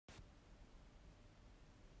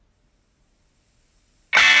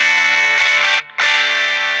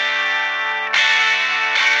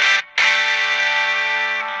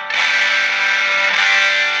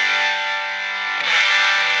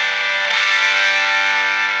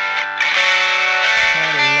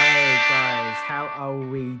are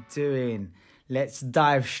we doing? Let's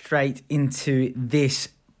dive straight into this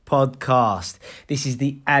podcast. This is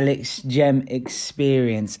the Alex Gem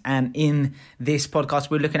Experience, and in this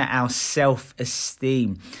podcast we're looking at our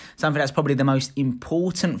self-esteem, something that's probably the most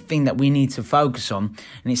important thing that we need to focus on,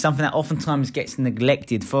 and it's something that oftentimes gets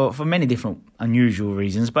neglected for many different unusual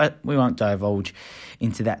reasons, but we won't divulge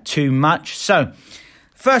into that too much. So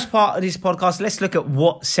first part of this podcast, let's look at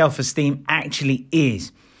what self-esteem actually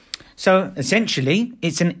is. So essentially,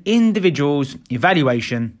 it's an individual's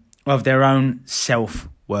evaluation of their own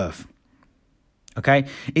self-worth. Okay?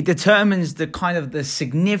 It determines the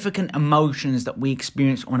significant emotions that we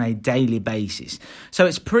experience on a daily basis. So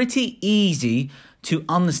it's pretty easy to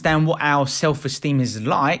understand what our self-esteem is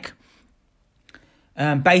like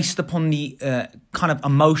based upon the kind of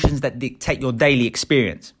emotions that dictate your daily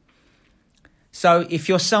experience. So if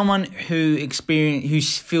you're someone who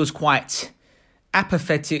feels quite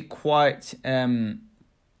apathetic, quite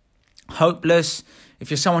hopeless,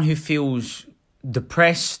 if you're someone who feels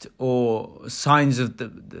depressed or signs of the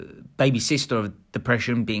baby sister of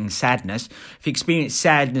depression being sadness, if you experience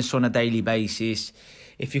sadness on a daily basis,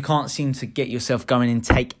 if you can't seem to get yourself going and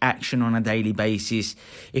take action on a daily basis,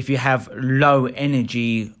 if you have low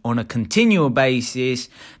energy on a continual basis,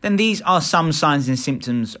 then these are some signs and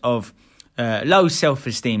symptoms of low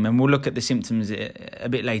self-esteem, and we'll look at the symptoms a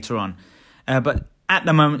bit later on. But at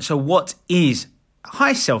the moment, so what is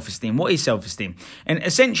high self-esteem? What is self-esteem? And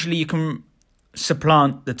essentially, you can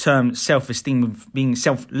supplant the term self-esteem with being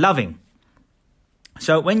self-loving.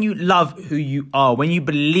 So when you love who you are, when you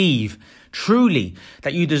believe truly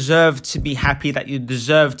that you deserve to be happy, that you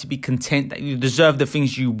deserve to be content, that you deserve the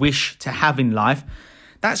things you wish to have in life,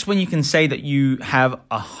 that's when you can say that you have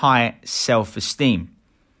a high self-esteem.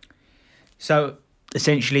 So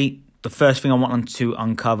essentially, the first thing I want to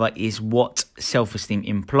uncover is what self-esteem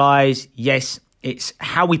implies. Yes, it's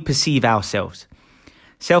how we perceive ourselves.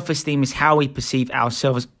 Self-esteem is how we perceive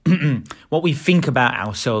ourselves, what we think about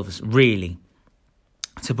ourselves, really,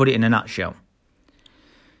 to put it in a nutshell.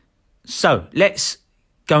 So let's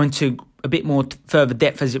go into a bit more further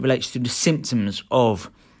depth as it relates to the symptoms of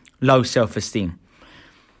low self-esteem.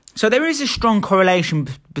 So there is a strong correlation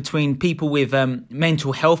between people with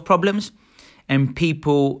mental health problems and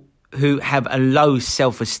people who have a low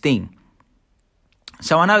self-esteem.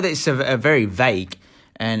 So I know that it's a very vague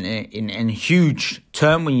and huge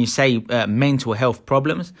term when you say mental health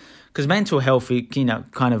problems, because mental health,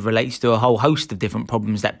 kind of relates to a whole host of different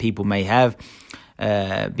problems that people may have,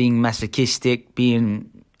 being masochistic,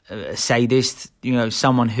 being a sadist,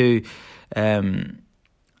 someone who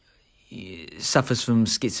suffers from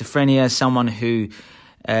schizophrenia, someone who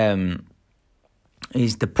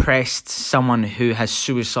is depressed, someone who has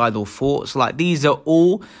suicidal thoughts. Like, these are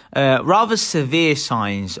all rather severe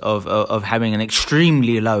signs of having an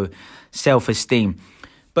extremely low self-esteem.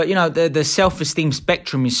 But, the self-esteem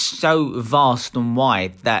spectrum is so vast and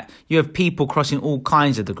wide that you have people crossing all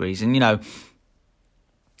kinds of degrees. And,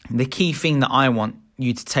 the key thing that I want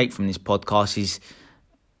you to take from this podcast is,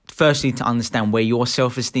 firstly, to understand where your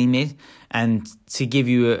self-esteem is, and to give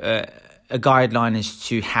you a guideline as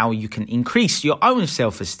to how you can increase your own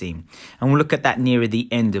self-esteem. And we'll look at that nearer the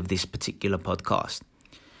end of this particular podcast.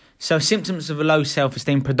 So symptoms of a low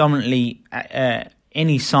self-esteem, predominantly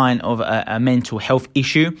any sign of a mental health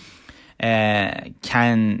issue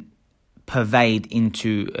can pervade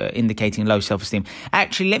into indicating low self-esteem.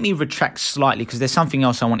 Actually, let me retract slightly, because there's something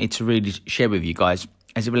else I wanted to really share with you guys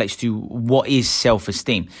as it relates to what is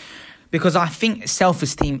self-esteem. Because I think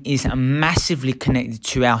self-esteem is massively connected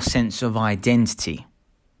to our sense of identity.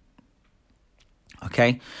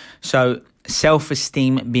 Okay? So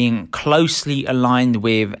self-esteem being closely aligned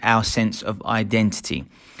with our sense of identity.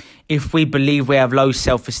 If we believe we have low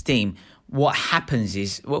self-esteem, what happens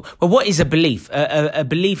is, well, what is a belief? A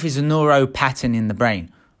belief is a neuro pattern in the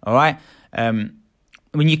brain. All right?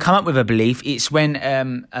 When you come up with a belief, it's when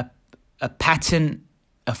a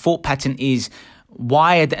thought pattern is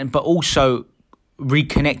wired, but also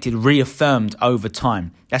reconnected, reaffirmed over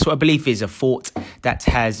time. That's what a belief is, a thought that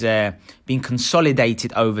has been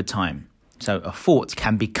consolidated over time. So a thought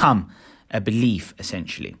can become a belief,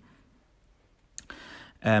 essentially.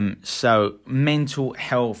 So mental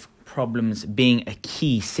health problems being a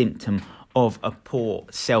key symptom of a poor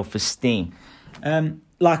self-esteem.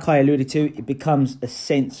 Like I alluded to, it becomes a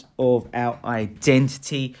sense of our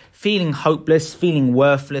identity. Feeling hopeless, feeling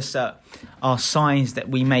worthless are signs that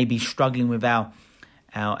we may be struggling with our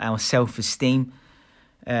self-esteem.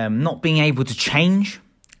 Not being able to change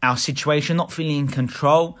our situation, not feeling in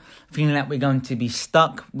control, feeling that we're going to be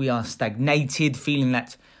stuck, we are stagnated, feeling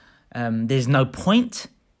that there's no point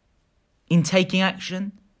in taking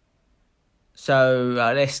action. So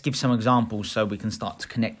let's give some examples so we can start to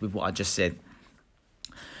connect with what I just said.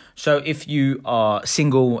 So if you are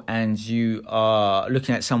single and you are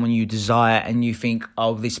looking at someone you desire and you think,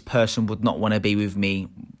 oh, this person would not want to be with me,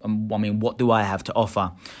 I mean, what do I have to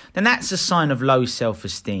offer? Then that's a sign of low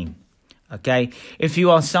self-esteem, okay? If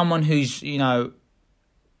you are someone who's,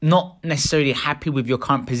 not necessarily happy with your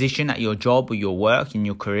current position at your job or your work, in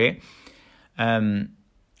your career,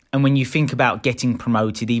 and when you think about getting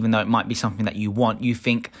promoted, even though it might be something that you want, you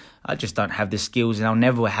think, I just don't have the skills and I'll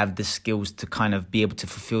never have the skills to kind of be able to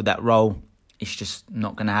fulfill that role. It's just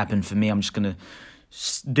not going to happen for me. I'm just going to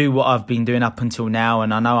do what I've been doing up until now.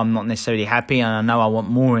 And I know I'm not necessarily happy and I know I want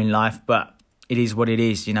more in life, but it is what it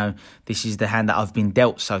is. This is the hand that I've been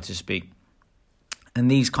dealt, so to speak.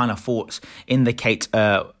 And these kind of thoughts indicate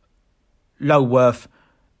low worth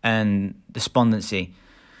and despondency.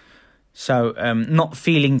 So not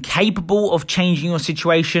feeling capable of changing your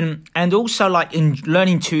situation, and also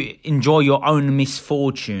learning to enjoy your own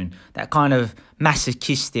misfortune. That kind of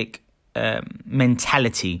masochistic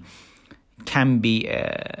mentality can be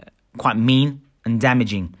quite mean and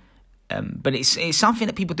damaging. But it's something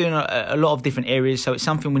that people do in a lot of different areas. So it's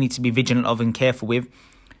something we need to be vigilant of and careful with.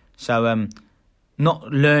 So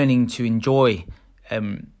not learning to enjoy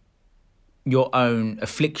your own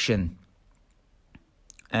affliction.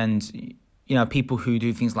 And, people who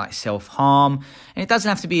do things like self-harm. And it doesn't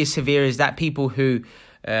have to be as severe as that. People who,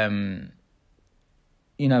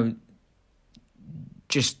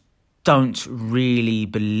 just don't really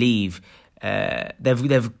believe.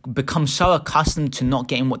 They've become so accustomed to not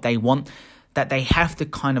getting what they want that they have to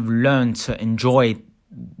kind of learn to enjoy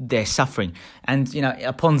their suffering. And,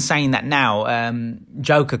 upon saying that now,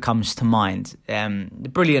 Joker comes to mind. The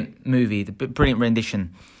brilliant movie, the brilliant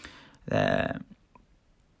rendition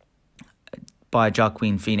by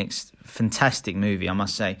Joaquin Phoenix. Fantastic movie, I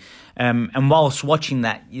must say. And whilst watching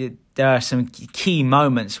that, there are some key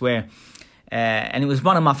moments where, and it was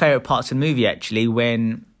one of my favourite parts of the movie actually,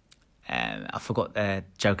 when, I forgot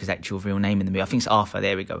Joker's actual real name in the movie. I think it's Arthur,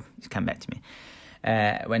 there we go, it's come back to me.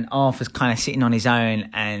 When Arthur's kind of sitting on his own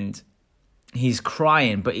and he's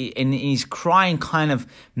crying, but his crying kind of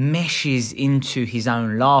meshes into his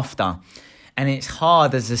own laughter. And it's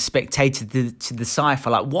hard as a spectator to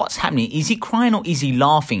decipher, what's happening? Is he crying or is he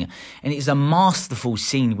laughing? And it's a masterful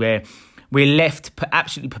scene where we're left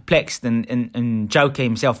absolutely perplexed. And Joker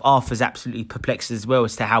himself, Arthur's absolutely perplexed as well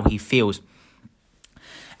as to how he feels.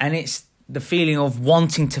 And it's the feeling of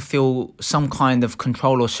wanting to feel some kind of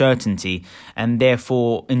control or certainty, and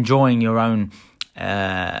therefore enjoying your own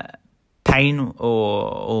pain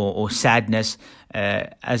or sadness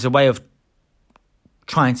as a way of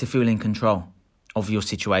trying to feel in control of your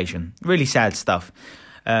situation. Really sad stuff.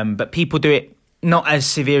 But people do it not as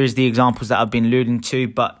severe as the examples that I've been alluding to,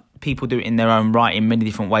 but people do it in their own right in many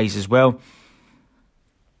different ways as well.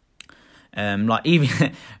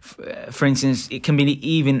 Even, for instance, it can be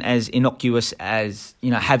even as innocuous as,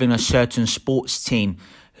 having a certain sports team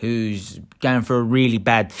who's going through a really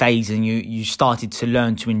bad phase, and you started to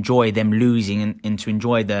learn to enjoy them losing and to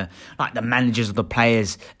enjoy the managers of the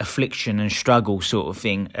players' affliction and struggle sort of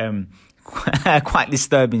thing. Quite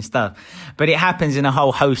disturbing stuff. But it happens in a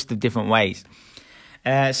whole host of different ways.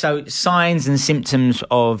 So signs and symptoms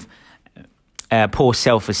of poor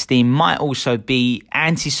self-esteem might also be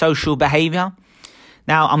antisocial behaviour.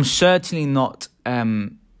 Now, I'm certainly not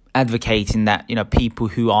advocating that, people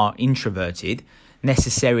who are introverted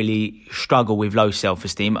necessarily struggle with low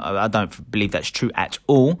self-esteem. I don't believe that's true at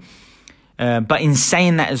all. But in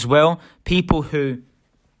saying that as well, people who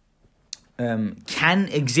can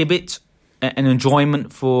exhibit an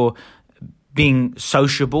enjoyment for being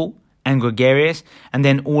sociable and gregarious, and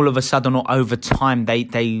then all of a sudden or over time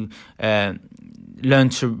they learn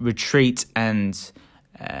to retreat and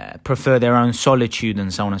prefer their own solitude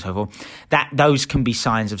and so on and so forth, those can be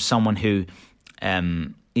signs of someone who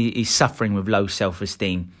is suffering with low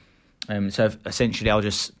self-esteem. So essentially, I'll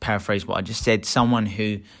just paraphrase what I just said. Someone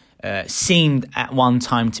who seemed at one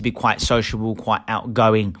time to be quite sociable, quite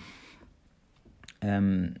outgoing,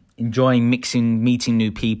 enjoying meeting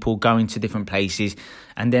new people, going to different places,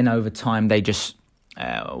 and then over time they just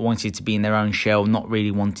wanted to be in their own shell, not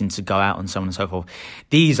really wanting to go out and so on and so forth.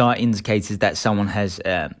 These are indicators that someone has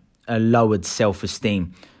a lowered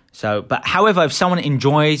self-esteem. So, but however, if someone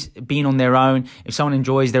enjoys being on their own, if someone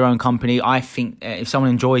enjoys their own company, I think if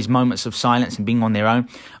someone enjoys moments of silence and being on their own,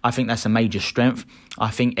 I think that's a major strength. I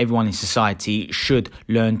think everyone in society should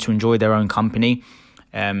learn to enjoy their own company.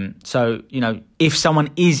 So, if someone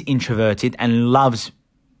is introverted and loves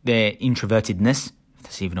their introvertedness, if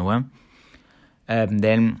that's even a word,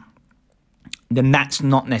 then then that's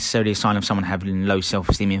not necessarily a sign of someone having low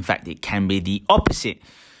self-esteem. In fact, it can be the opposite.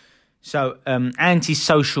 So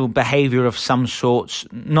antisocial behavior of some sorts,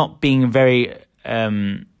 not being very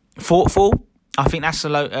thoughtful, I think that's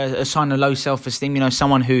a sign of low self-esteem. You know,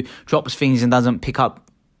 someone who drops things and doesn't pick up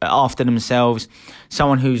after themselves,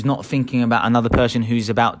 someone who's not thinking about another person who's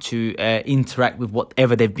about to interact with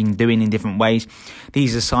whatever they've been doing in different ways.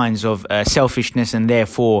 These are signs of selfishness and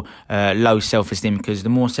therefore low self-esteem, because the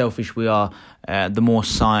more selfish we are, the more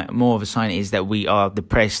of a sign it is that we are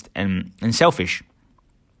depressed and selfish.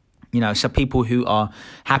 You know, so people who are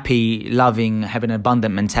happy, loving, have an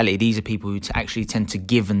abundant mentality, these are people who actually tend to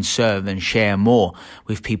give and serve and share more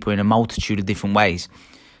with people in a multitude of different ways.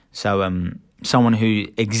 So someone who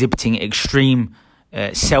exhibiting extreme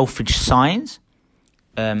selfish signs,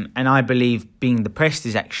 and I believe being depressed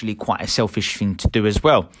is actually quite a selfish thing to do as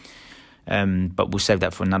well. But we'll save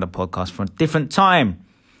that for another podcast for a different time.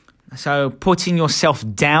 So putting yourself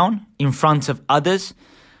down in front of others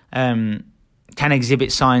can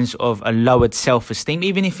exhibit signs of a lowered self-esteem,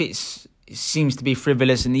 even if it seems to be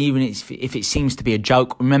frivolous, and even if it seems to be a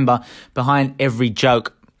joke. Remember, behind every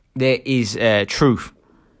joke there is truth.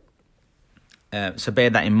 So bear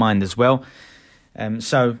that in mind as well.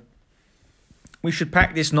 So we should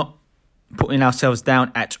practice not putting ourselves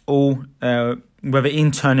down at all, whether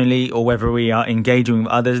internally or whether we are engaging with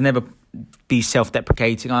others. Never be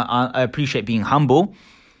self-deprecating. I appreciate being humble.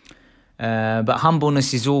 But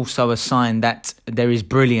humbleness is also a sign that there is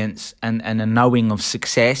brilliance and a knowing of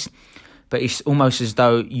success. But it's almost as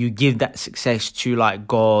though you give that success to like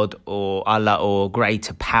God or Allah or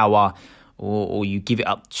greater power, or you give it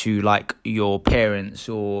up to like your parents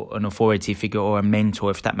or an authority figure or a mentor,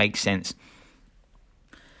 if that makes sense.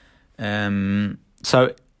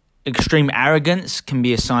 So extreme arrogance can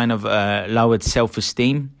be a sign of lowered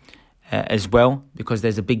self-esteem as well, because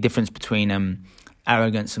there's a big difference between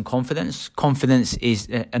arrogance and confidence. Confidence is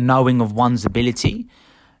a knowing of one's ability.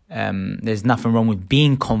 There's nothing wrong with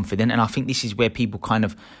being confident, and I think this is where people kind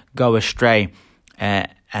of go astray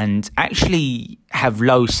and actually have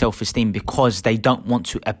low self-esteem because they don't want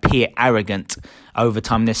to appear arrogant over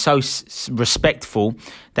time. They're so respectful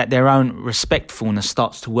that their own respectfulness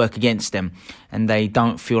starts to work against them, and they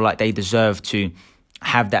don't feel like they deserve to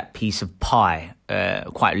have that piece of pie,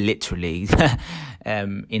 quite literally,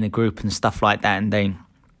 in a group and stuff like that, and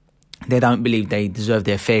they don't believe they deserve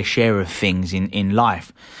their fair share of things in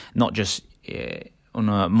life, not just on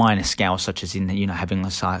a minor scale, such as in, you know, having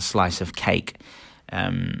a slice of cake.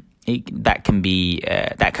 That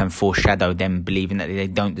can foreshadow them believing that they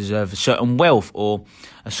don't deserve a certain wealth or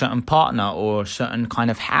a certain partner or a certain kind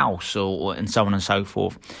of house or and so on and so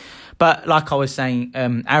forth. But like I was saying,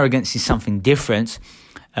 arrogance is something different.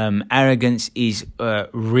 Arrogance is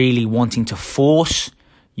really wanting to force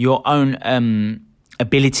your own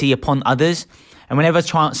ability upon others. And whenever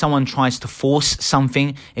someone tries to force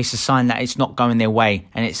something, it's a sign that it's not going their way.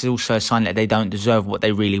 And it's also a sign that they don't deserve what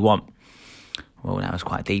they really want. Well, that was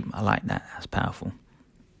quite deep. I like that. That's powerful.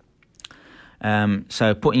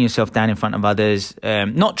 So putting yourself down in front of others,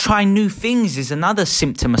 not trying new things is another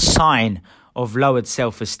symptom, a sign of lowered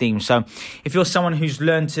self-esteem. So if you're someone who's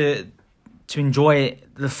learned to enjoy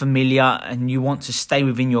the familiar and you want to stay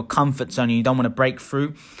within your comfort zone and you don't want to break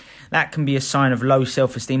through, that can be a sign of low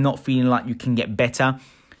self-esteem, not feeling like you can get better.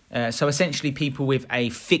 So essentially people with a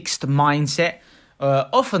fixed mindset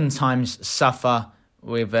oftentimes suffer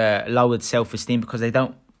with lowered self-esteem because they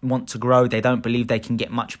don't want to grow. They don't believe they can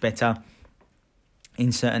get much better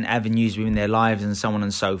in certain avenues within their lives and so on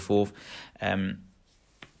and so forth.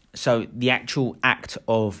 So the actual act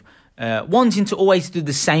of wanting to always do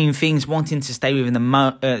the same things, wanting to stay within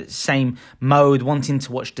the same mode, wanting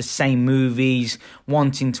to watch the same movies,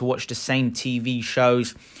 wanting to watch the same TV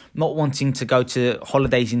shows, not wanting to go to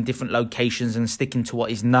holidays in different locations and sticking to what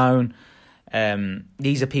is known.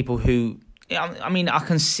 These are people who, I mean, I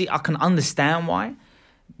can understand why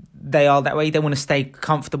they are that way. They want to stay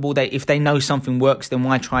comfortable. If they know something works, then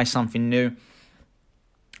why try something new?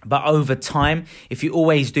 But over time, if you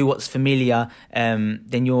always do what's familiar,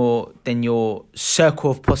 then your circle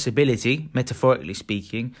of possibility, metaphorically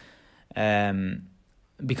speaking,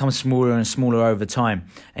 becomes smaller and smaller over time,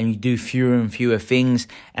 and you do fewer and fewer things.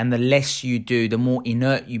 And the less you do, the more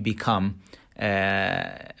inert you become.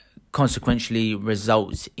 Consequently,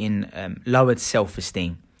 results in lowered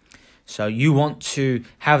self-esteem. So you want to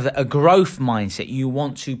have a growth mindset. You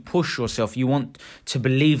want to push yourself. You want to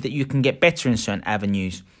believe that you can get better in certain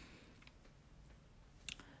avenues.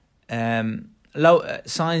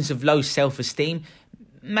 Signs of low self-esteem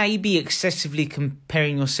may be excessively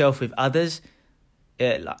comparing yourself with others.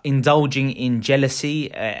 indulging in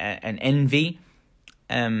jealousy and envy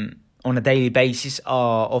on a daily basis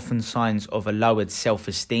are often signs of a lowered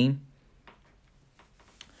self-esteem.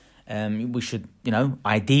 We should,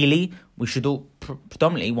 ideally, we should all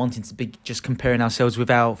predominantly wanting to be just comparing ourselves with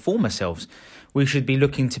our former selves. We should be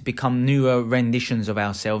looking to become newer renditions of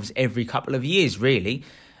ourselves every couple of years, really.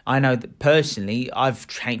 I know that personally, I've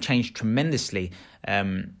changed tremendously,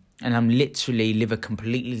 and I'm literally live a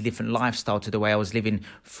completely different lifestyle to the way I was living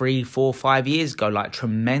 3, 4, 5 years ago, like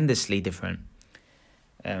tremendously different.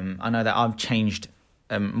 I know that I've changed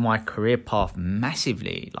my career path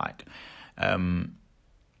massively. Like,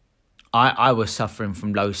 I was suffering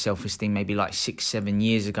from low self-esteem maybe like 6, 7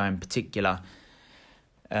 years ago in particular,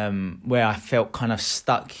 where I felt kind of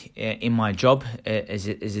stuck in my job as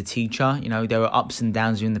a teacher. There were ups and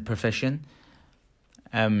downs in the profession.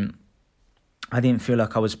 I didn't feel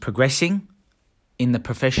like I was progressing in the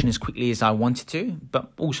profession as quickly as I wanted to,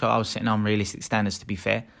 but also I was setting unrealistic standards, to be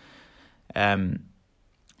fair.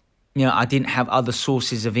 I didn't have other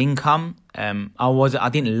sources of income. I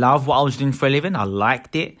didn't love what I was doing for a living. I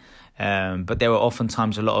liked it, but there were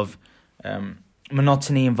oftentimes a lot of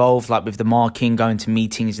monotony involved, like with the marking, going to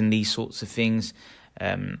meetings and these sorts of things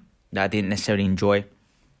that I didn't necessarily enjoy.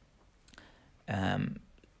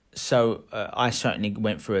 So I certainly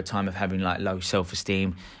went through a time of having like low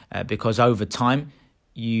self-esteem because over time,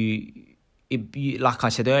 like I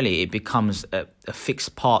said earlier, it becomes a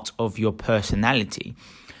fixed part of your personality.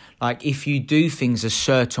 Like if you do things a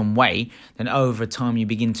certain way, then over time you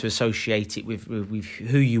begin to associate it with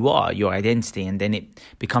who you are, your identity, and then it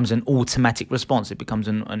becomes an automatic response. It becomes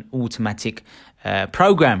an automatic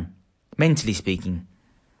program, mentally speaking.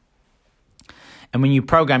 And when you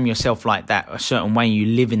program yourself like that, a certain way, you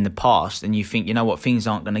live in the past and you think, things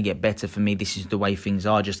aren't going to get better for me. This is the way things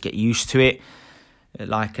are. Just get used to it.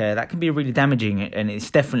 That can be really damaging, and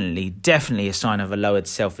it's definitely a sign of a lowered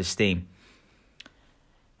self-esteem.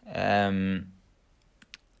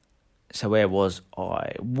 So where was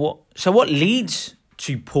I? What leads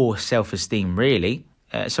to poor self-esteem, really?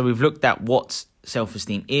 So we've looked at what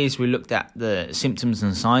self-esteem is. We looked at the symptoms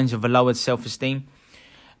and signs of a lowered self-esteem.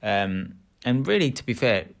 And really, to be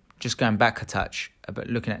fair, just going back a touch, but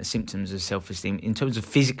looking at the symptoms of self-esteem in terms of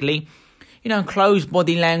physically, closed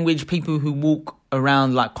body language, people who walk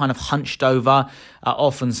around like kind of hunched over are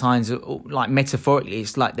often signs of, like metaphorically,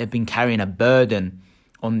 it's like they've been carrying a burden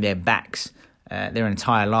on their backs their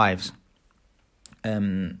entire lives.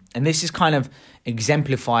 And this is kind of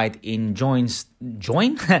exemplified in John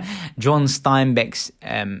Steinbeck's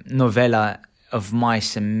novella of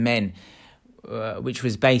Mice and Men, which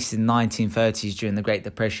was based in the 1930s during the Great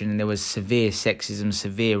Depression, and there was severe sexism,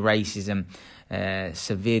 severe racism,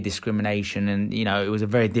 severe discrimination, and it was a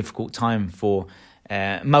very difficult time for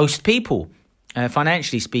most people,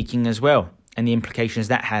 financially speaking as well, and the implications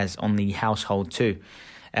that has on the household too.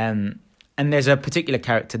 And there's a particular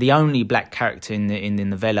character, the only black character in the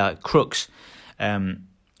novella, Crooks,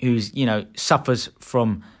 who's suffers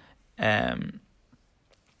from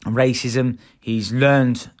racism. He's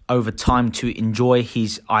learned over time to enjoy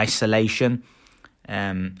his isolation,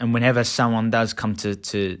 and whenever someone does come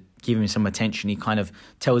to give him some attention, he kind of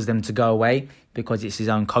tells them to go away because it's his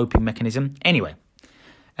own coping mechanism. Anyway,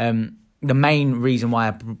 the main reason why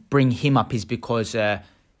I bring him up is because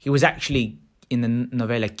he was actually in the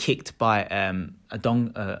novella kicked by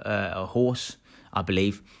a horse, I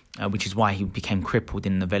believe, which is why he became crippled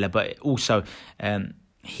in the novella. But also,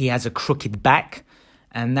 he has a crooked back,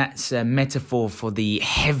 and that's a metaphor for the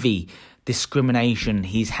heavy discrimination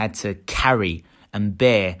he's had to carry and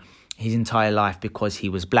bear his entire life because he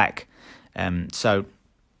was black. So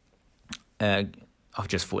I've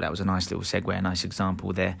just thought that was a nice little segue, a nice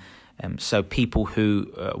example there. So people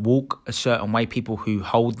who walk a certain way, people who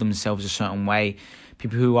hold themselves a certain way,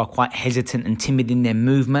 people who are quite hesitant and timid in their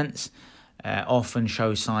movements often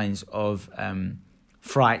show signs of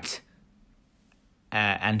fright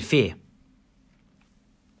and fear.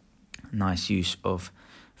 Nice use of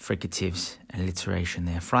fricatives, alliteration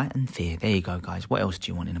there. Fright and fear. There you go, guys. What else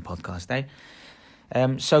do you want in a podcast, eh?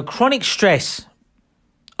 So chronic stress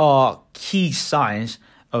are key signs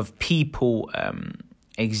of people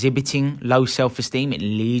exhibiting low self-esteem. It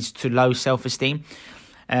leads to low self-esteem.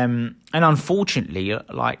 And unfortunately,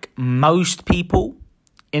 like most people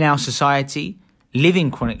in our society, live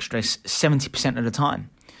in chronic stress 70% of the time.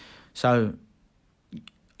 So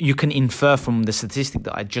you can infer from the statistic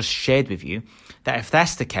that I just shared with you that if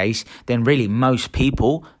that's the case, then really most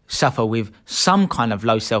people suffer with some kind of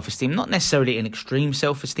low self-esteem, not necessarily an extreme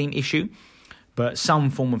self-esteem issue, but some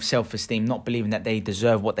form of self-esteem, not believing that they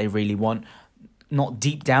deserve what they really want, not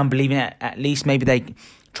deep down believing it. At least maybe they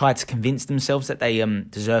try to convince themselves that they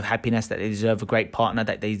deserve happiness, that they deserve a great partner,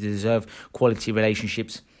 that they deserve quality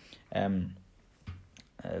relationships.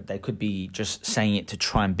 They could be just saying it to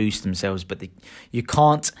try and boost themselves, but you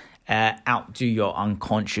can't outdo your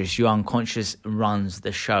unconscious. Your unconscious runs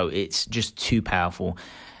the show. It's just too powerful.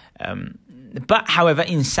 But however,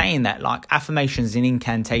 in saying that, like, affirmations and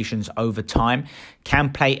incantations over time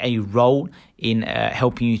can play a role in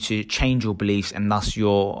helping you to change your beliefs and thus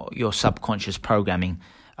your subconscious programming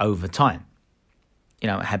over time. You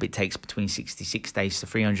know, a habit takes between 66 days to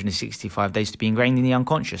 365 days to be ingrained in the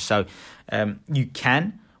unconscious. So you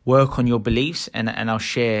can work on your beliefs, and I'll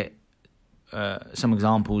share some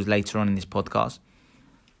examples later on in this podcast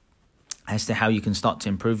as to how you can start to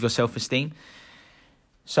improve your self-esteem.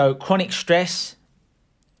 So chronic stress,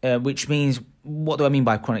 which means, what do I mean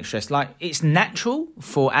by chronic stress? Like, it's natural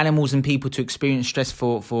for animals and people to experience stress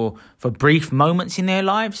for brief moments in their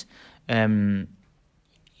lives, even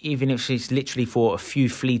if it's literally for a few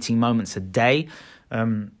fleeting moments a day.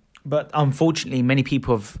 But unfortunately, many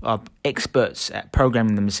people are experts at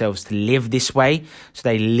programming themselves to live this way. So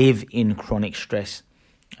they live in chronic stress.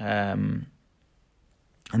 And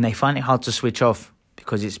they find it hard to switch off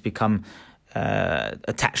because it's become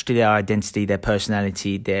attached to their identity, their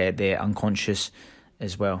personality, their unconscious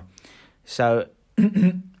as well. So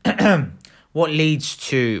what leads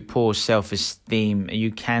to poor self-esteem?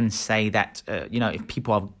 You can say that, if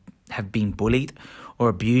people have been bullied or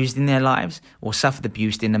abused in their lives, or suffered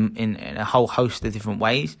abuse in a whole host of different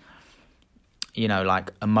ways,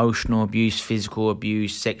 like emotional abuse, physical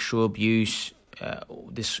abuse, sexual abuse,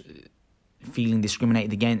 this feeling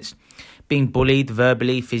discriminated against, being bullied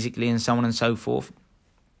verbally, physically, and so on and so forth.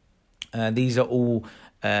 These are all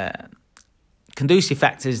conducive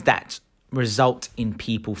factors that result in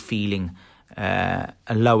people feeling a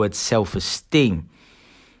lowered self-esteem.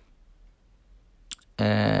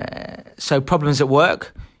 So problems at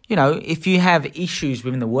work, if you have issues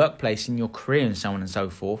within the workplace, in your career and so on and so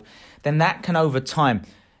forth, then that can over time,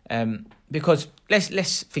 because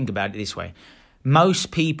let's think about it this way. Most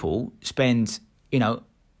people spend,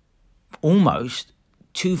 almost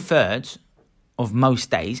 2/3 of most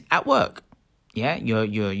days at work. Yeah, your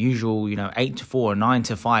usual, 8 to 4 or 9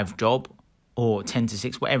 to 5 job, or 10 to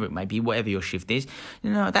 6, whatever it may be, whatever your shift is.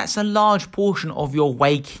 That's a large portion of your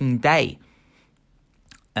waking day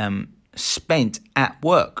spent at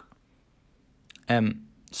work. When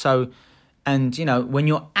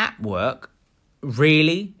you're at work,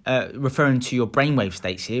 really, referring to your brainwave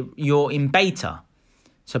states here, you're in beta.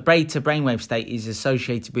 So beta brainwave state is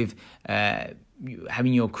associated with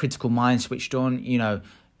having your critical mind switched on,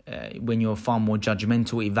 when you're far more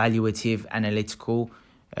judgmental, evaluative, analytical.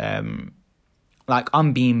 Like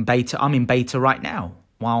I'm in beta right now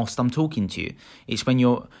whilst I'm talking to you. It's when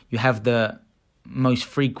you have the most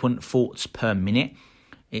frequent thoughts per minute.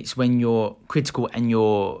 It's when you're critical and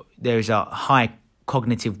there's a high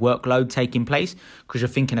cognitive workload taking place because you're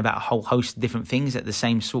thinking about a whole host of different things at the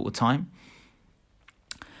same sort of time.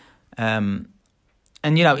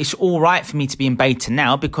 It's all right for me to be in beta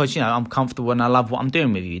now because, I'm comfortable and I love what I'm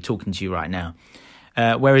doing with you, talking to you right now.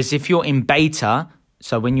 Whereas if you're in beta,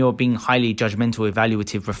 so when you're being highly judgmental,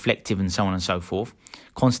 evaluative, reflective, and so on and so forth,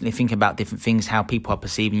 constantly thinking about different things, how people are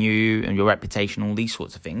perceiving you and your reputation, all these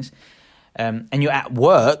sorts of things, and you're at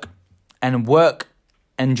work,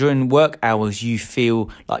 and during work hours, you feel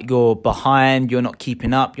like you're behind, you're not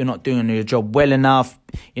keeping up, you're not doing your job well enough.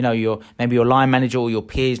 Maybe your line manager or your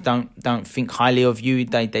peers don't think highly of you.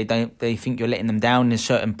 They think you're letting them down in a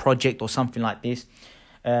certain project or something like this.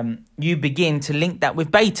 You begin to link that with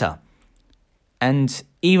beta. And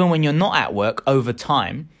even when you're not at work, over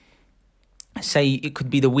time, say it could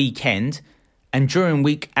be the weekend, and during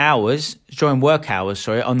work hours,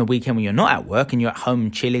 on the weekend when you're not at work and you're at home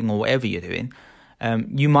chilling or whatever you're doing,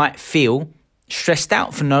 you might feel stressed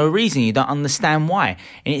out for no reason. You don't understand why.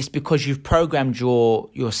 And it's because you've programmed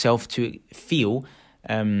yourself to feel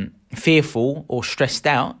fearful or stressed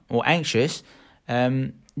out or anxious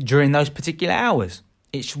during those particular hours.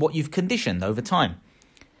 It's what you've conditioned over time.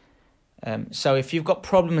 So if you've got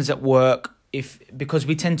problems at work, because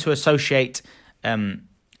we tend to associate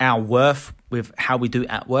our worth with how we do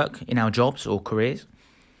at work in our jobs or careers,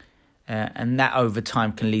 and that over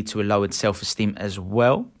time can lead to a lowered self-esteem as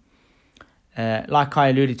well. Like I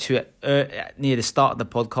alluded to near the start of the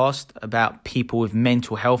podcast about people with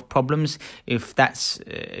mental health problems, if that's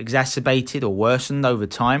exacerbated or worsened over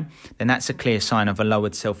time, then that's a clear sign of a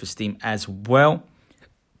lowered self-esteem as well.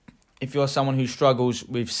 If you're someone who struggles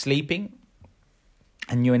with sleeping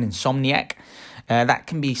and you're an insomniac, that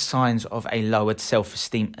can be signs of a lowered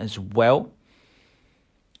self-esteem as well.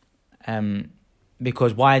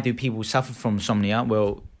 Because why do people suffer from insomnia?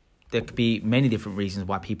 Well, there could be many different reasons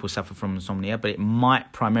why people suffer from insomnia, but it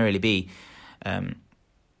might primarily be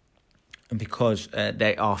because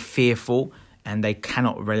they are fearful and they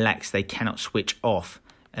cannot relax, they cannot switch off,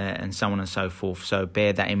 and so on and so forth. So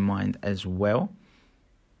bear that in mind as well.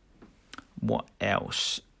 What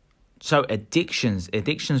else? So addictions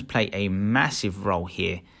play a massive role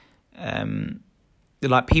here.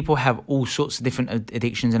 Like, people have all sorts of different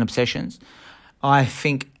addictions and obsessions. I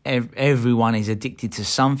think everyone is addicted to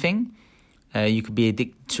something. You could be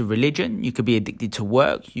addicted to religion. You could be addicted to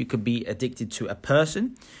work. You could be addicted to a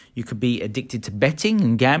person. You could be addicted to betting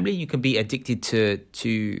and gambling. You could be addicted to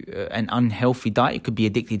an unhealthy diet. You could be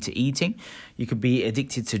addicted to eating. You could be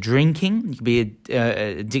addicted to drinking. You could be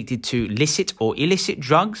addicted to licit or illicit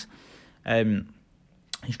drugs. You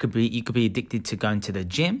could be addicted to going to the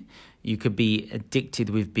gym. You could be addicted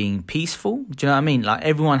with being peaceful. Do you know what I mean? Like,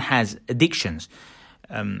 everyone has addictions.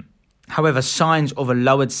 However, signs of a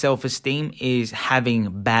lowered self-esteem is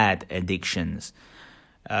having bad addictions.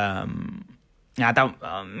 Now,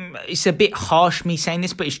 it's a bit harsh me saying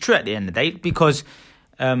this, but it's true at the end of the day, because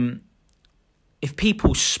if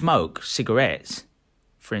people smoke cigarettes,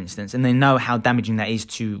 for instance, and they know how damaging that is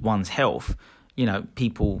to one's health,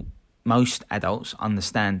 most adults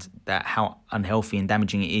understand that how unhealthy and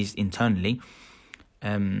damaging it is internally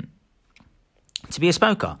to be a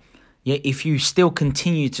smoker. Yet if you still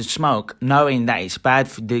continue to smoke, knowing that it's bad,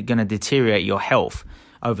 going to deteriorate your health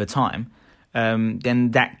over time, then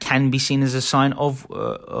that can be seen as a sign of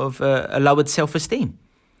a lowered self-esteem.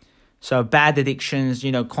 So bad addictions,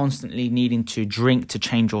 constantly needing to drink to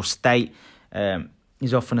change your state,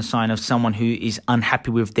 is often a sign of someone who is unhappy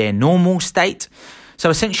with their normal state. So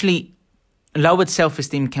essentially, lowered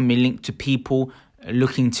self-esteem can be linked to people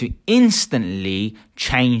looking to instantly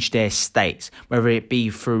change their states, whether it be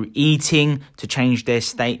through eating to change their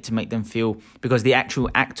state, to make them feel, because the actual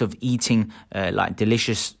act of eating like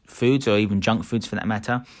delicious foods, or even junk foods for that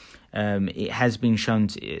matter, it has been shown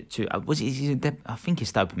to I think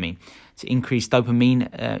it's dopamine, to increase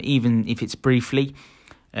dopamine, even if it's briefly.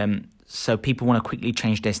 So people want to quickly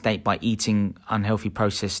change their state by eating unhealthy,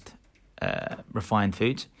 processed, refined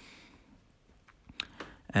foods.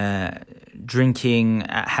 Drinking,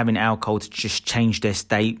 having alcohol to just change their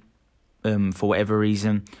state for whatever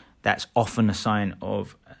reason. That's often a sign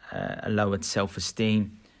of a lowered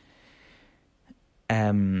self-esteem.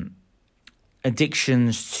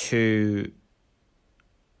 Addictions to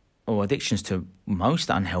most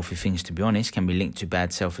unhealthy things, to be honest, can be linked to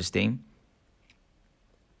bad self-esteem.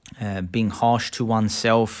 Being harsh to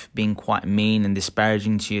oneself, being quite mean and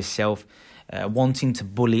disparaging to yourself, wanting to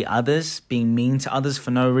bully others, being mean to others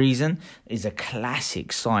for no reason, is a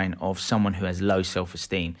classic sign of someone who has low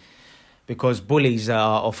self-esteem. Because bullies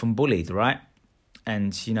are often bullied, right?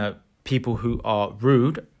 And, people who are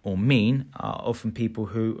rude or mean are often people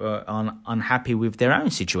who are unhappy with their own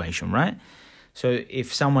situation, right? So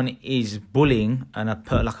if someone is bullying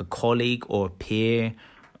like a colleague or a peer,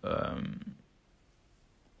 or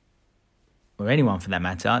anyone for that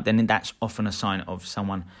matter, then that's often a sign of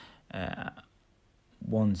someone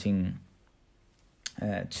wanting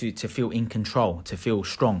to feel in control, to feel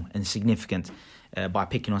strong and significant by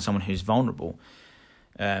picking on someone who's vulnerable.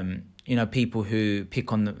 People who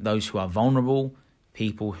pick on those who are vulnerable,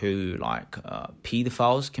 people who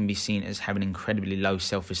paedophiles, can be seen as having incredibly low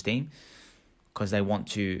self-esteem because they want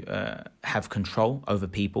to have control over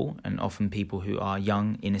people, and often people who are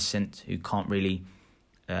young, innocent, who can't really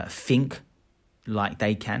think like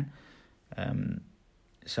they can.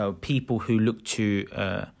 So people who look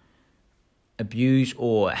to abuse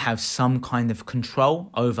or have some kind of control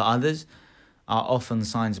over others are often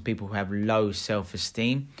signs of people who have low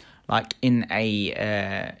self-esteem. Like in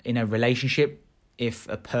a relationship, if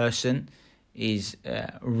a person is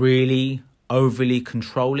really overly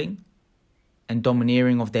controlling and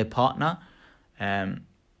domineering of their partner,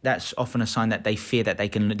 that's often a sign that they fear that they're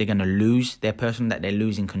going to lose their person, that they're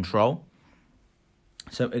losing control.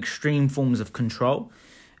 So extreme forms of control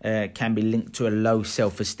can be linked to a low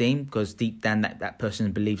self-esteem, because deep down that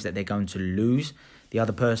person believes that they're going to lose the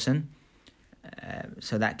other person.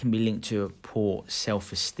 So that can be linked to a poor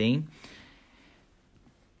self-esteem.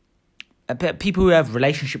 But people who have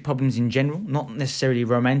relationship problems in general, not necessarily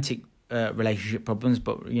romantic relationship problems,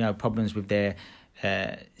 but problems with their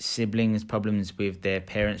siblings, problems with their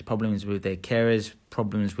parents, problems with their carers,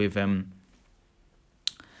 problems with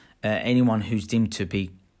anyone who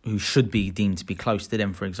should be deemed to be close to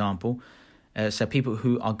them, for example. So people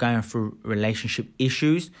who are going through relationship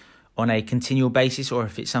issues on a continual basis, or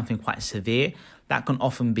if it's something quite severe, that can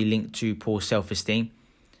often be linked to poor self-esteem.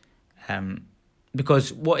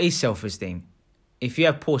 Because what is self-esteem? If you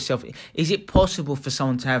have poor is it possible for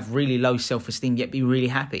someone to have really low self-esteem yet be really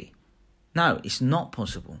happy? No, it's not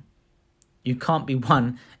possible. You can't be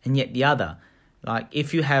one and yet the other. Like,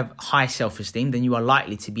 if you have high self-esteem, then you are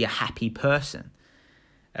likely to be a happy person.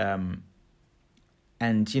 And,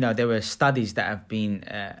 you know, there were studies that have been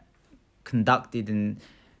conducted, and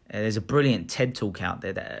there's a brilliant TED talk out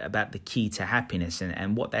there about the key to happiness.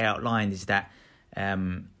 And what they outlined is that,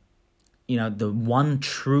 you know, the one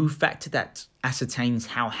true factor that ascertains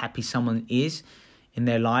how happy someone is in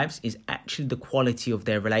their lives is actually the quality of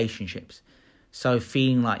their relationships. So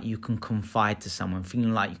feeling like you can confide to someone,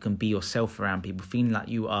 feeling like you can be yourself around people, feeling like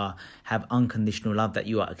you have unconditional love, that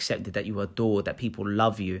you are accepted, that you are adored, that people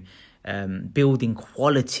love you, building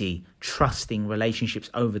quality, trusting relationships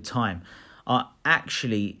over time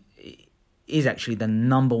is actually the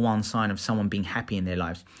number one sign of someone being happy in their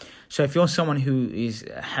lives. So if you're someone who is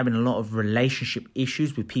having a lot of relationship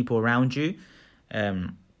issues with people around you,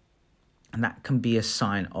 and that can be a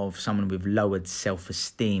sign of someone with lowered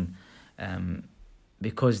self-esteem.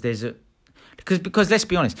 Because let's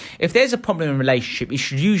be honest, if there's a problem in a relationship,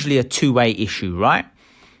 it's usually a two-way issue, right?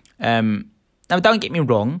 Now, don't get me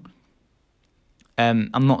wrong.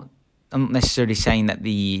 I'm not necessarily saying that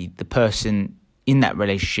the person in that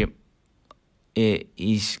relationship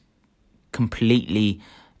is completely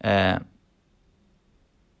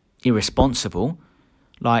irresponsible.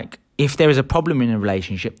 Like, if there is a problem in a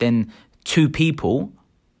relationship, then two people,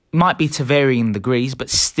 might be to varying degrees, but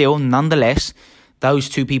still, nonetheless, those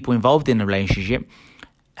two people involved in the relationship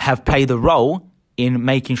have played a role in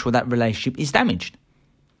making sure that relationship is damaged.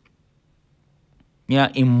 Yeah,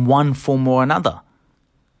 in one form or another.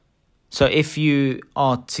 So if you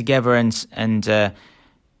are together and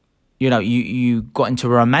you know, you got into a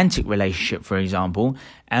romantic relationship, for example,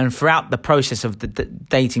 and throughout the process of the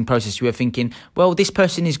dating process, you were thinking, well, this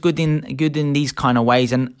person is good in these kind of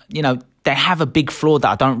ways, and, you know, they have a big flaw that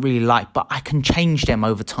I don't really like, but I can change them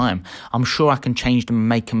over time. I'm sure I can change them and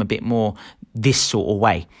make them a bit more this sort of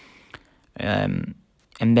way. And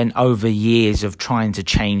then over years of trying to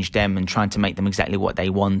change them and trying to make them exactly what they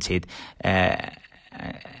wanted, and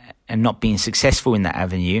not being successful in that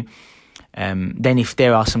avenue, then if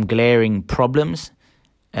there are some glaring problems,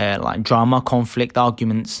 like drama, conflict,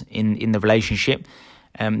 arguments in the relationship,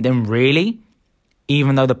 then really,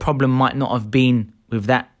 even though the problem might not have been with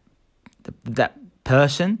that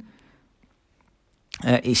person,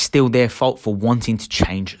 it's still their fault for wanting to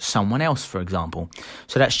change someone else, for example.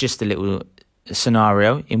 So that's just a little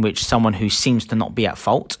scenario in which someone who seems to not be at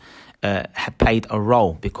fault had played a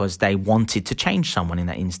role because they wanted to change someone in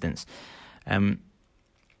that instance.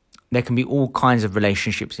 There can be all kinds of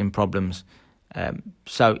relationships in problems.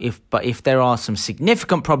 So if there are some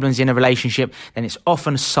significant problems in a relationship, then it's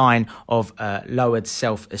often a sign of lowered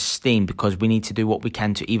self-esteem, because we need to do what we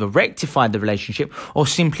can to either rectify the relationship or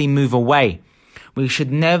simply move away. We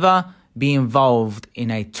should never be involved in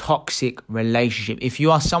a toxic relationship. If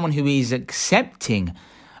you are someone who is accepting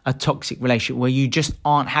a toxic relationship where you just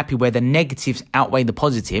aren't happy, where the negatives outweigh the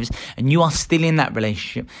positives, and you are still in that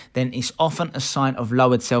relationship, then it's often a sign of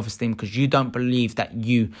lowered self-esteem, because you don't believe that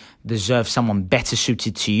you deserve someone better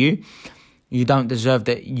suited to you. You don't deserve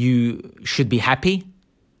that you should be happy,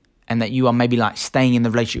 and that you are maybe like staying in the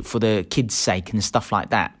relationship for the kids' sake and stuff like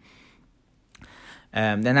that.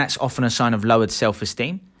 Then that's often a sign of lowered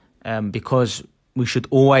self-esteem, because we should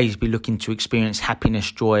always be looking to experience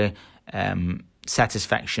happiness, joy,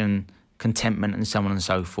 satisfaction, contentment, and so on and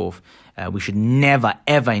so forth. We should never,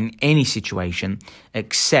 ever, in any situation,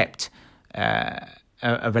 accept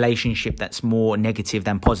a relationship that's more negative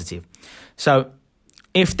than positive. So,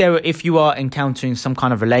 if you are encountering some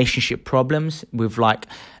kind of relationship problems with like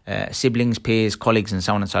siblings, peers, colleagues, and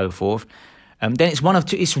so on and so forth, then it's one of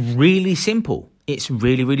two. It's really simple. It's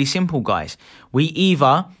really, really simple, guys. We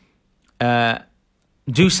either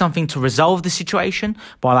do something to resolve the situation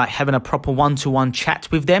by like having a proper one-to-one chat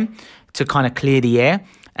with them to kind of clear the air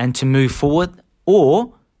and to move forward,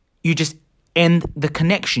 or you just end the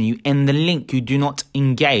connection, you end the link, you do not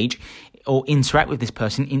engage or interact with this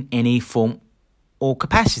person in any form or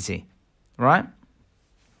capacity, right?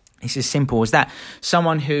 It's as simple as that.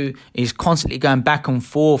 Someone who is constantly going back and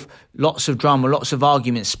forth, lots of drama, lots of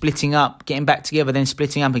arguments, splitting up, getting back together, then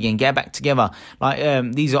splitting up again, get back together.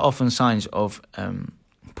 Like these are often signs of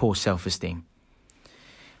poor self-esteem.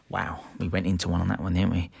 Wow, we went into one on that one,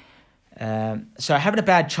 didn't we? So having a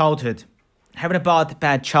bad childhood,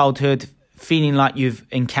 feeling like you've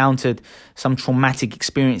encountered some traumatic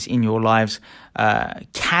experience in your lives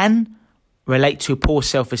can relate to poor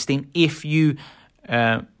self-esteem if you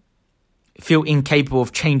feel incapable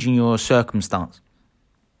of changing your circumstance.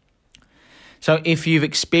 So if you've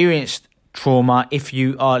experienced trauma, if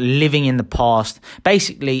you are living in the past,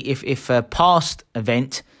 basically if a past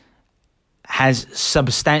event has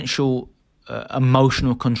substantial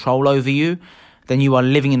emotional control over you, then you are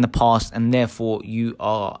living in the past, and therefore you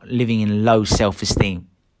are living in low self-esteem.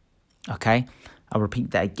 Okay? I'll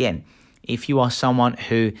repeat that again. If you are someone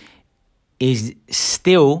who is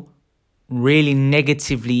still really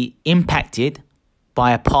negatively impacted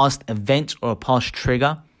by a past event or a past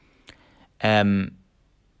trigger, then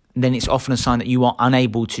it's often a sign that you are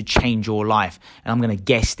unable to change your life. And I'm going to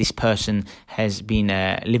guess this person has been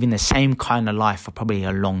living the same kind of life for probably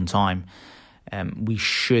a long time. We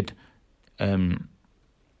should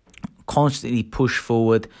constantly push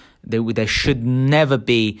forward. There should never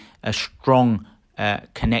be a strong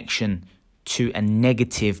connection to a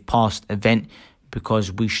negative past event,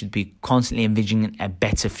 because we should be constantly envisioning a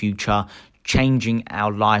better future, changing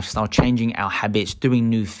our lifestyle, changing our habits, doing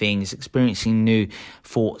new things, experiencing new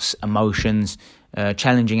thoughts, emotions,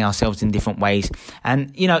 challenging ourselves in different ways.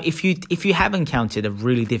 And, you know, if you have encountered a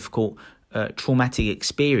really difficult traumatic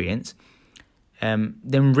experience,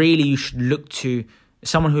 then really you should look to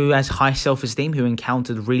someone who has high self-esteem, who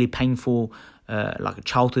encountered really painful like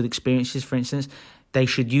childhood experiences, for instance. They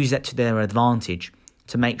should use that to their advantage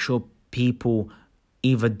to make sure people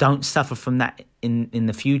either don't suffer from that in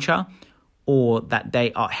the future, or that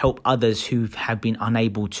they help others who have been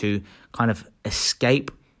unable to kind of escape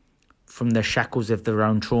from the shackles of their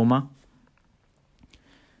own trauma.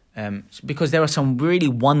 Because there are some really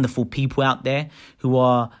wonderful people out there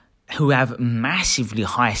who have massively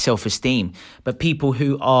high self-esteem, but people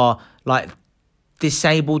who are like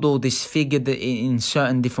disabled or disfigured in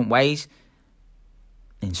certain different ways.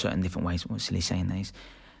 What silly saying that is.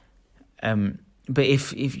 But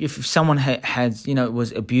if someone has, you know,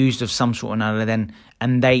 was abused of some sort or another,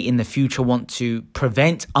 and they in the future want to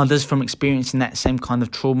prevent others from experiencing that same kind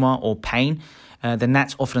of trauma or pain, then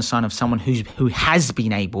that's often a sign of someone who has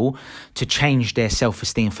been able to change their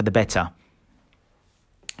self-esteem for the better.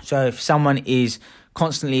 So if someone is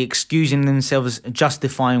constantly excusing themselves,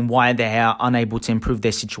 justifying why they are unable to improve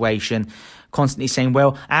their situation, constantly saying,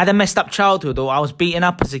 well, I had a messed up childhood, or I was beaten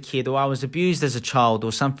up as a kid, or I was abused as a child,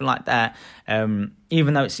 or something like that,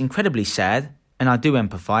 even though it's incredibly sad, and I do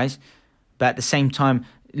empathise, but at the same time,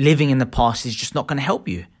 living in the past is just not going to help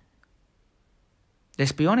you.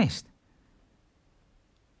 Let's be honest.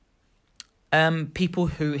 People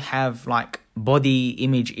who have like body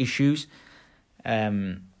image issues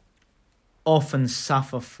often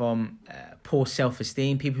suffer from poor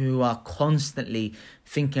self-esteem. People who are constantly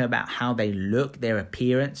thinking about how they look, their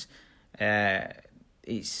appearance,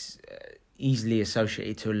 it's easily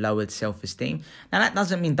associated to a lowered self-esteem. Now, that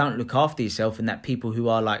doesn't mean don't look after yourself, and that people who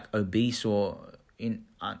are like obese or in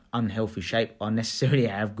unhealthy shape are necessarily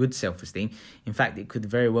have good self-esteem. In fact, it could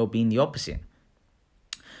very well be in the opposite.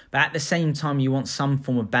 But at the same time, you want some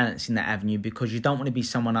form of balance in that avenue, because you don't want to be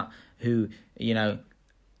someone who, you know,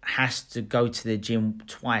 has to go to the gym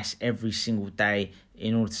twice every single day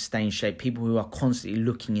in order to stay in shape. People who are constantly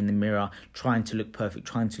looking in the mirror, trying to look perfect,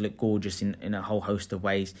 trying to look gorgeous in a whole host of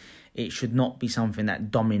ways. It should not be something that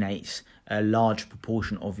dominates a large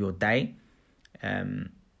proportion of your day.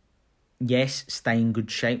 Yes, stay in good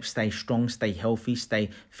shape, stay strong, stay healthy, stay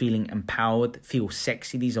feeling empowered, feel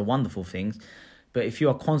sexy. These are wonderful things. But if you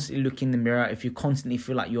are constantly looking in the mirror, if you constantly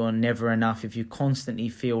feel like you are never enough, if you constantly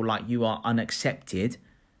feel like you are unaccepted,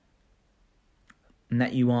 and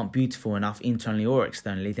that you aren't beautiful enough internally or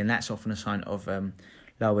externally, then that's often a sign of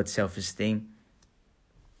lowered self-esteem.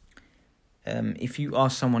 If you are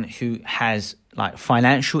someone who has like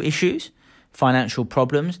financial issues, financial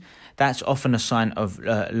problems, that's often a sign of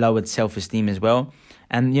lowered self-esteem as well.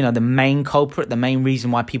 And, you know, the main culprit, the main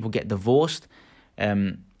reason why people get divorced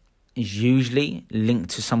is usually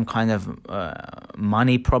linked to some kind of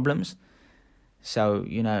money problems. So,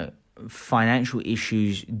 you know, financial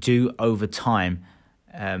issues do over time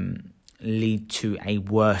lead to a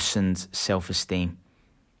worsened self-esteem.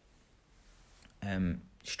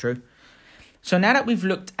 It's true. So now that we've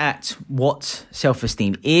looked at what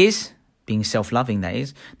self-esteem is, being self-loving that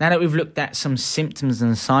is, now that we've looked at some symptoms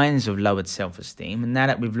and signs of lowered self-esteem, and now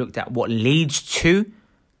that we've looked at what leads to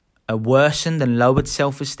a worsened and lowered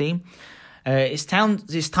self-esteem, it's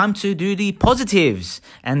time to do the positives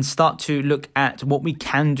and start to look at what we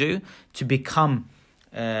can do to become,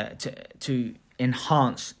 to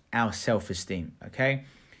enhance our self-esteem, okay?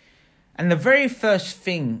 And the very first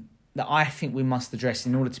thing that I think we must address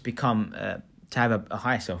in order to become, to have a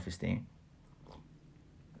higher self-esteem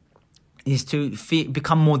is to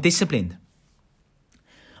become more disciplined.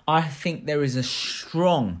 I think there is a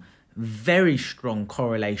strong, very strong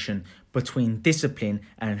correlation between discipline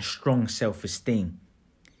and strong self-esteem.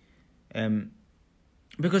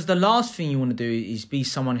 Because the last thing you want to do is be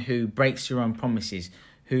someone who breaks your own promises,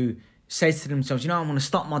 who says to themselves, I'm going to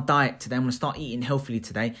start my diet today, I'm going to start eating healthily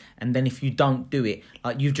today, and then if you don't do it,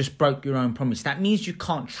 like, you've just broke your own promise. That means you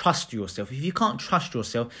can't trust yourself. If you can't trust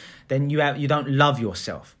yourself, then you don't love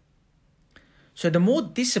yourself. So the more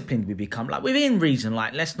disciplined we become, like, within reason,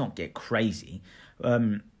 like, let's not get crazy,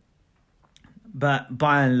 but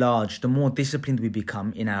by and large, the more disciplined we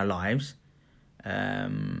become in our lives,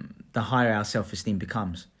 the higher our self-esteem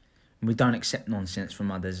becomes. We don't accept nonsense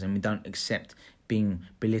from others, and we don't accept being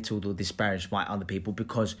belittled or disparaged by other people,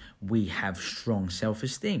 because we have strong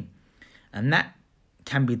self-esteem. And that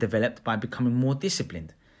can be developed by becoming more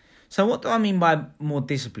disciplined. So what do I mean by more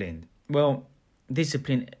disciplined? Well,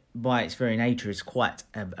 discipline by its very nature is quite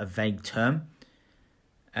a vague term,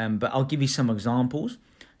 but I'll give you some examples.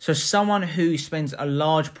 So someone who spends a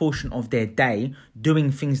large portion of their day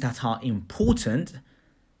doing things that are important,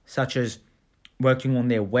 such as working on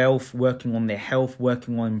their wealth, working on their health,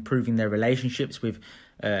 working on improving their relationships with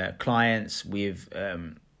clients, with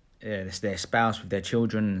their spouse, with their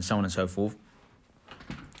children, and so on and so forth.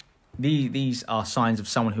 These are signs of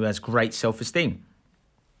someone who has great self-esteem.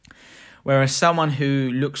 Whereas someone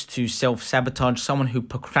who looks to self-sabotage, someone who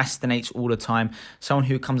procrastinates all the time, someone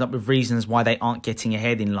who comes up with reasons why they aren't getting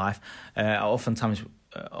ahead in life, are often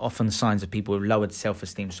signs of people with lowered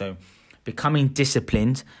self-esteem. So becoming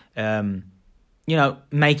disciplined,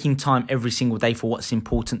 making time every single day for what's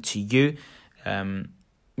important to you.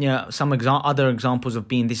 Some other examples of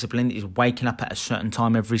being disciplined is waking up at a certain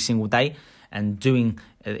time every single day and doing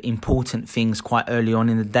important things quite early on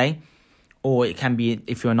in the day. Or it can be,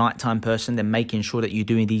 if you're a nighttime person, then making sure that you're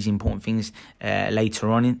doing these important things later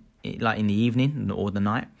on, like in the evening or the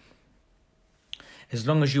night. As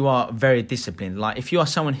long as you are very disciplined. Like, if you are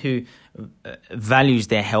someone who values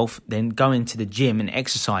their health, then going to the gym and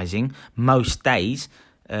exercising most days,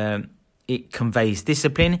 it conveys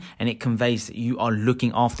discipline, and it conveys that you are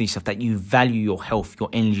looking after yourself, that you value your health, your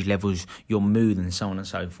energy levels, your mood, and so on and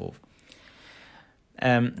so forth.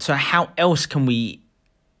 So how else can we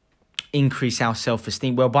increase our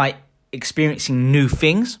self-esteem? Well, by experiencing new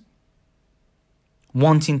things,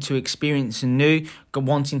 wanting to experience new,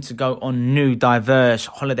 wanting to go on new diverse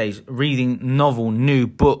holidays, reading new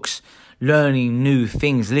books, learning new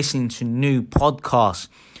things, listening to new podcasts,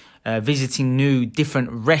 visiting new different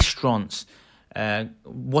restaurants,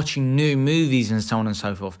 watching new movies, and so on and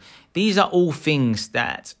so forth. These are all things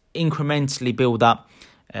that incrementally build up,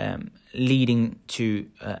 leading to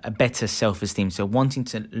a better self-esteem. So wanting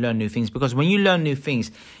to learn new things, because when you learn new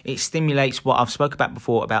things, it stimulates what I've spoke about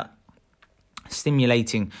before, about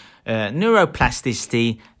stimulating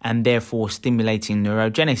neuroplasticity, and therefore stimulating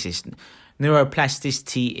neurogenesis.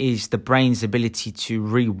 Neuroplasticity is the brain's ability to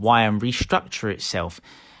rewire and restructure itself.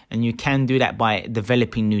 And you can do that by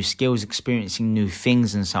developing new skills, experiencing new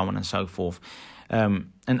things, and so on and so forth.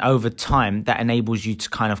 And over time, that enables you to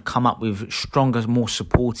kind of come up with stronger, more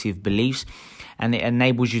supportive beliefs. And it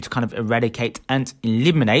enables you to kind of eradicate and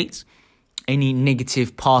eliminate any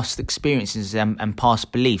negative past experiences and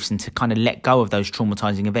past beliefs, and to kind of let go of those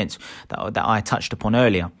traumatizing events that I touched upon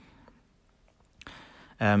earlier.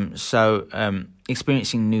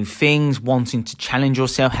 Experiencing new things, wanting to challenge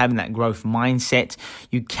yourself, having that growth mindset,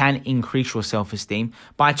 you can increase your self-esteem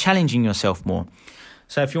by challenging yourself more.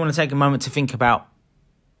 So if you want to take a moment to think about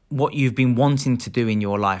what you've been wanting to do in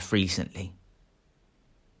your life recently,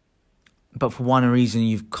 but for one reason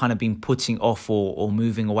you've kind of been putting off or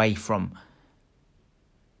moving away from,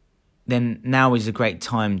 then now is a great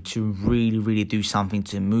time to really, really do something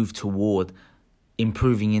to move toward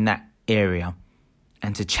improving in that area,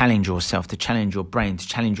 and to challenge yourself, to challenge your brain, to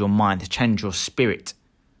challenge your mind, to challenge your spirit,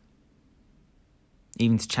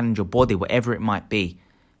 even to challenge your body, whatever it might be.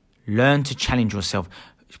 Learn to challenge yourself.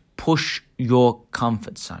 Push your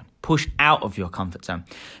comfort zone. Push out of your comfort zone.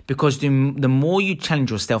 Because the more you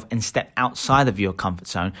challenge yourself and step outside of your comfort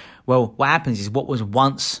zone, well, what happens is what was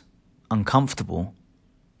once uncomfortable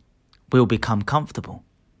will become comfortable.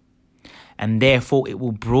 And therefore, it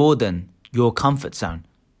will broaden your comfort zone.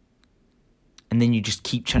 And then you just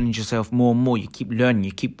keep challenging yourself more and more. You keep learning,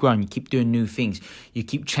 you keep growing, you keep doing new things. You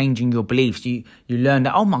keep changing your beliefs. You learn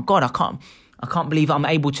that, oh my God, I can't believe I'm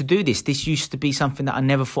able to do this. This used to be something that I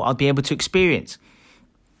never thought I'd be able to experience.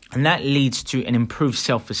 And that leads to an improved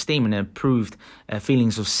self-esteem and improved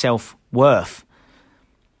feelings of self-worth.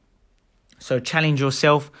 So challenge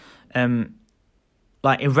yourself,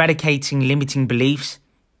 like eradicating limiting beliefs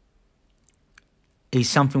is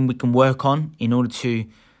something we can work on in order to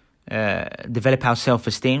develop our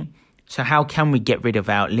self-esteem. So how can we get rid of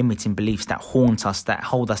our limiting beliefs that haunt us, that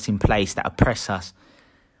hold us in place, that oppress us?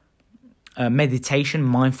 Meditation,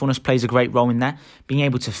 mindfulness plays a great role in that. Being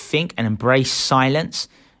able to think and embrace silence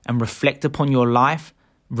and reflect upon your life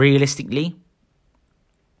realistically.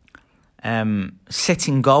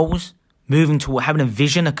 Setting goals, moving toward having a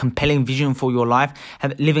vision, a compelling vision for your life,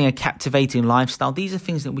 living a captivating lifestyle. These are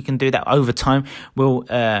things that we can do that over time will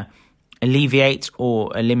alleviate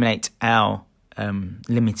or eliminate our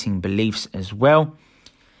limiting beliefs as well.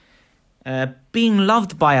 Being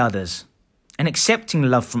loved by others and accepting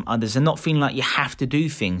love from others and not feeling like you have to do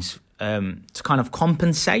things to kind of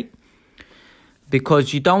compensate,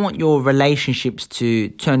 because you don't want your relationships to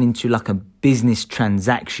turn into like a business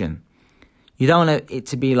transaction. You don't want it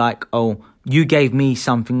to be like, oh, you gave me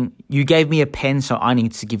something, you gave me a pen, so I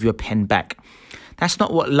need to give you a pen back. That's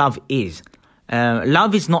not what love is.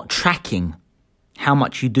 Love is not tracking how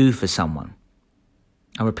much you do for someone.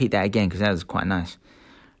 I'll repeat that again because that was quite nice.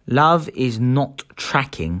 Love is not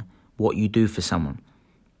tracking what you do for someone.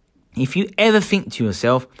 If you ever think to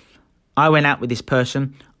yourself, I went out with this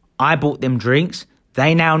person, I bought them drinks,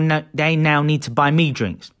 they now need to buy me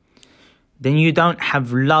drinks, then you don't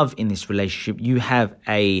have love in this relationship. You have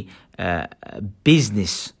a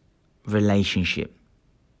business relationship.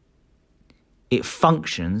 It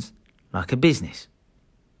functions like a business.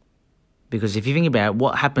 Because if you think about it,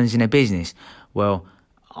 what happens in a business? Well,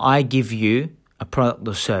 I give you a product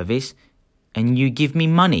or service and you give me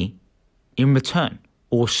money in return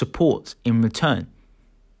or support in return.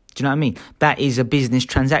 Do you know what I mean? That is a business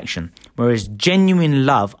transaction. Whereas genuine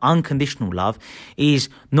love, unconditional love, is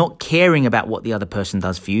not caring about what the other person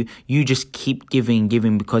does for you. You just keep giving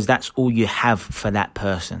because that's all you have for that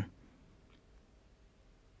person.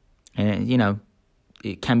 And, you know,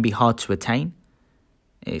 it can be hard to attain.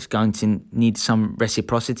 It's going to need some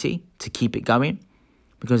reciprocity to keep it going,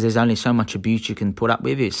 because there's only so much abuse you can put up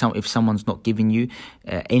with. If someone's not giving you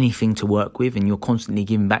anything to work with and you're constantly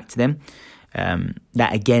giving back to them,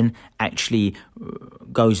 that again actually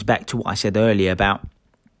goes back to what I said earlier about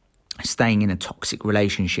staying in a toxic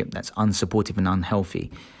relationship that's unsupportive and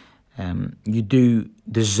unhealthy. You do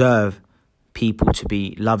deserve people to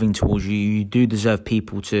be loving towards you. You do deserve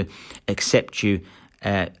people to accept you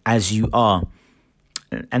as you are.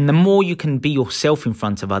 And the more you can be yourself in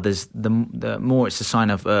front of others, the more it's a sign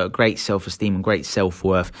of great self-esteem and great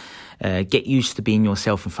self-worth. Get used to being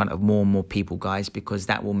yourself in front of more and more people, guys, because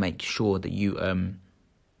that will make sure that you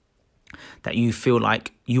feel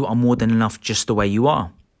like you are more than enough just the way you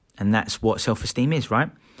are. And that's what self-esteem is, right?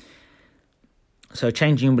 So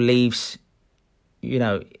changing beliefs, you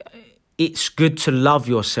know, it's good to love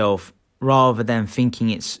yourself rather than thinking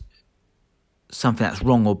it's something that's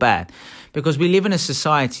wrong or bad, because we live in a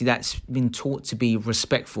society that's been taught to be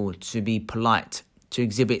respectful, to be polite, to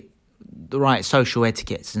exhibit the right social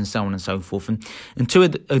etiquettes and so on and so forth. And to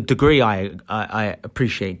a degree, I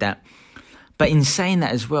appreciate that. But in saying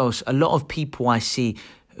that as well, a lot of people I see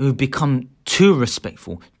who've become too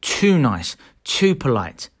respectful, too nice, too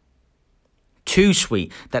polite, too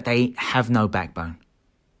sweet, that they have no backbone.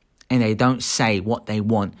 And they don't say what they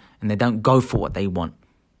want and they don't go for what they want,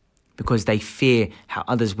 because they fear how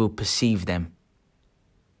others will perceive them.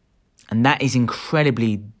 And that is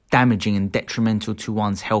incredibly damaging and detrimental to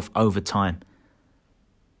one's health over time.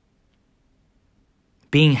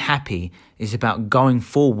 Being happy is about going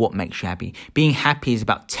for what makes you happy. Being happy is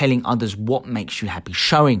about telling others what makes you happy,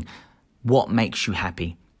 showing what makes you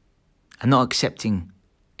happy, and not accepting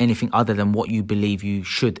anything other than what you believe you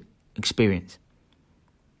should experience.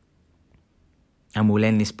 And we'll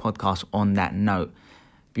end this podcast on that note.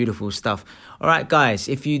 Beautiful stuff. All right, guys,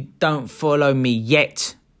 if you don't follow me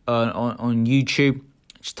yet on YouTube,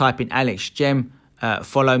 just type in Alex Gem.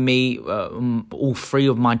 Follow me, all three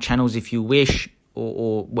of my channels if you wish,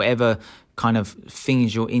 or whatever kind of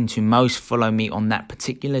things you're into most. Follow me on that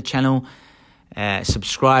particular channel.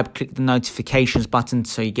 Subscribe, click the notifications button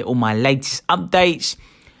so you get all my latest updates.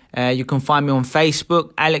 You can find me on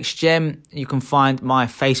Facebook, Alex Gem. You can find my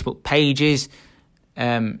Facebook pages.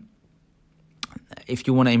 If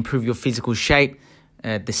you want to improve your physical shape,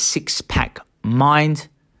 the Six-Pack Mind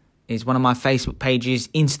is one of my Facebook pages.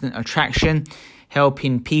 Instant Attraction,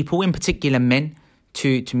 helping people, in particular men,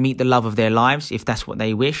 to meet the love of their lives, if that's what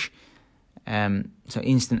they wish. So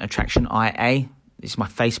Instant Attraction IA is my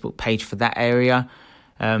Facebook page for that area.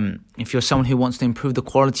 If you're someone who wants to improve the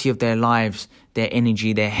quality of their lives, their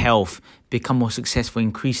energy, their health, become more successful,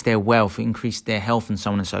 increase their wealth, increase their health, and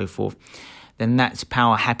so on and so forth, then that's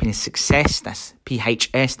Power, Happiness, Success. That's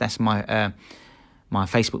PHS. That's my my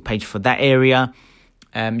Facebook page for that area.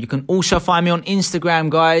 You can also find me on Instagram,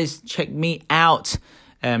 guys. Check me out.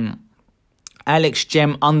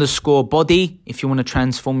 AlexGem_body if you want to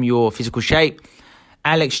transform your physical shape.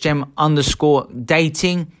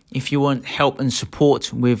 AlexGem_dating if you want help and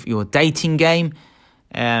support with your dating game.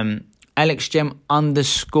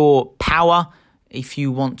 AlexGem_power if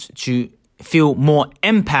you want to feel more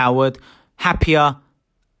empowered, happier,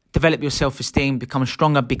 develop your self-esteem, become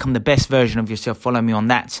stronger, become the best version of yourself. Follow me on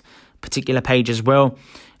that particular page as well.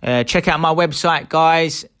 Check out my website,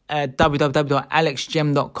 guys,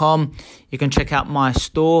 www.alexgem.com. You can check out my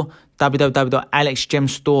store,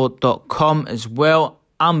 www.alexgemstore.com as well.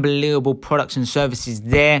 Unbelievable products and services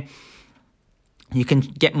there. You can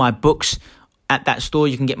get my books at that store.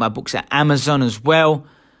 You can get my books at Amazon as well.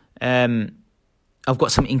 I've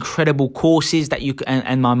got some incredible courses that you can,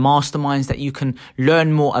 and my masterminds that you can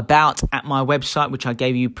learn more about at my website, which I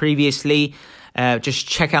gave you previously. Just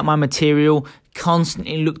check out my material.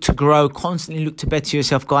 Constantly look to grow. Constantly look to better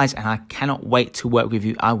yourself, guys. And I cannot wait to work with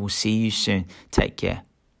you. I will see you soon. Take care.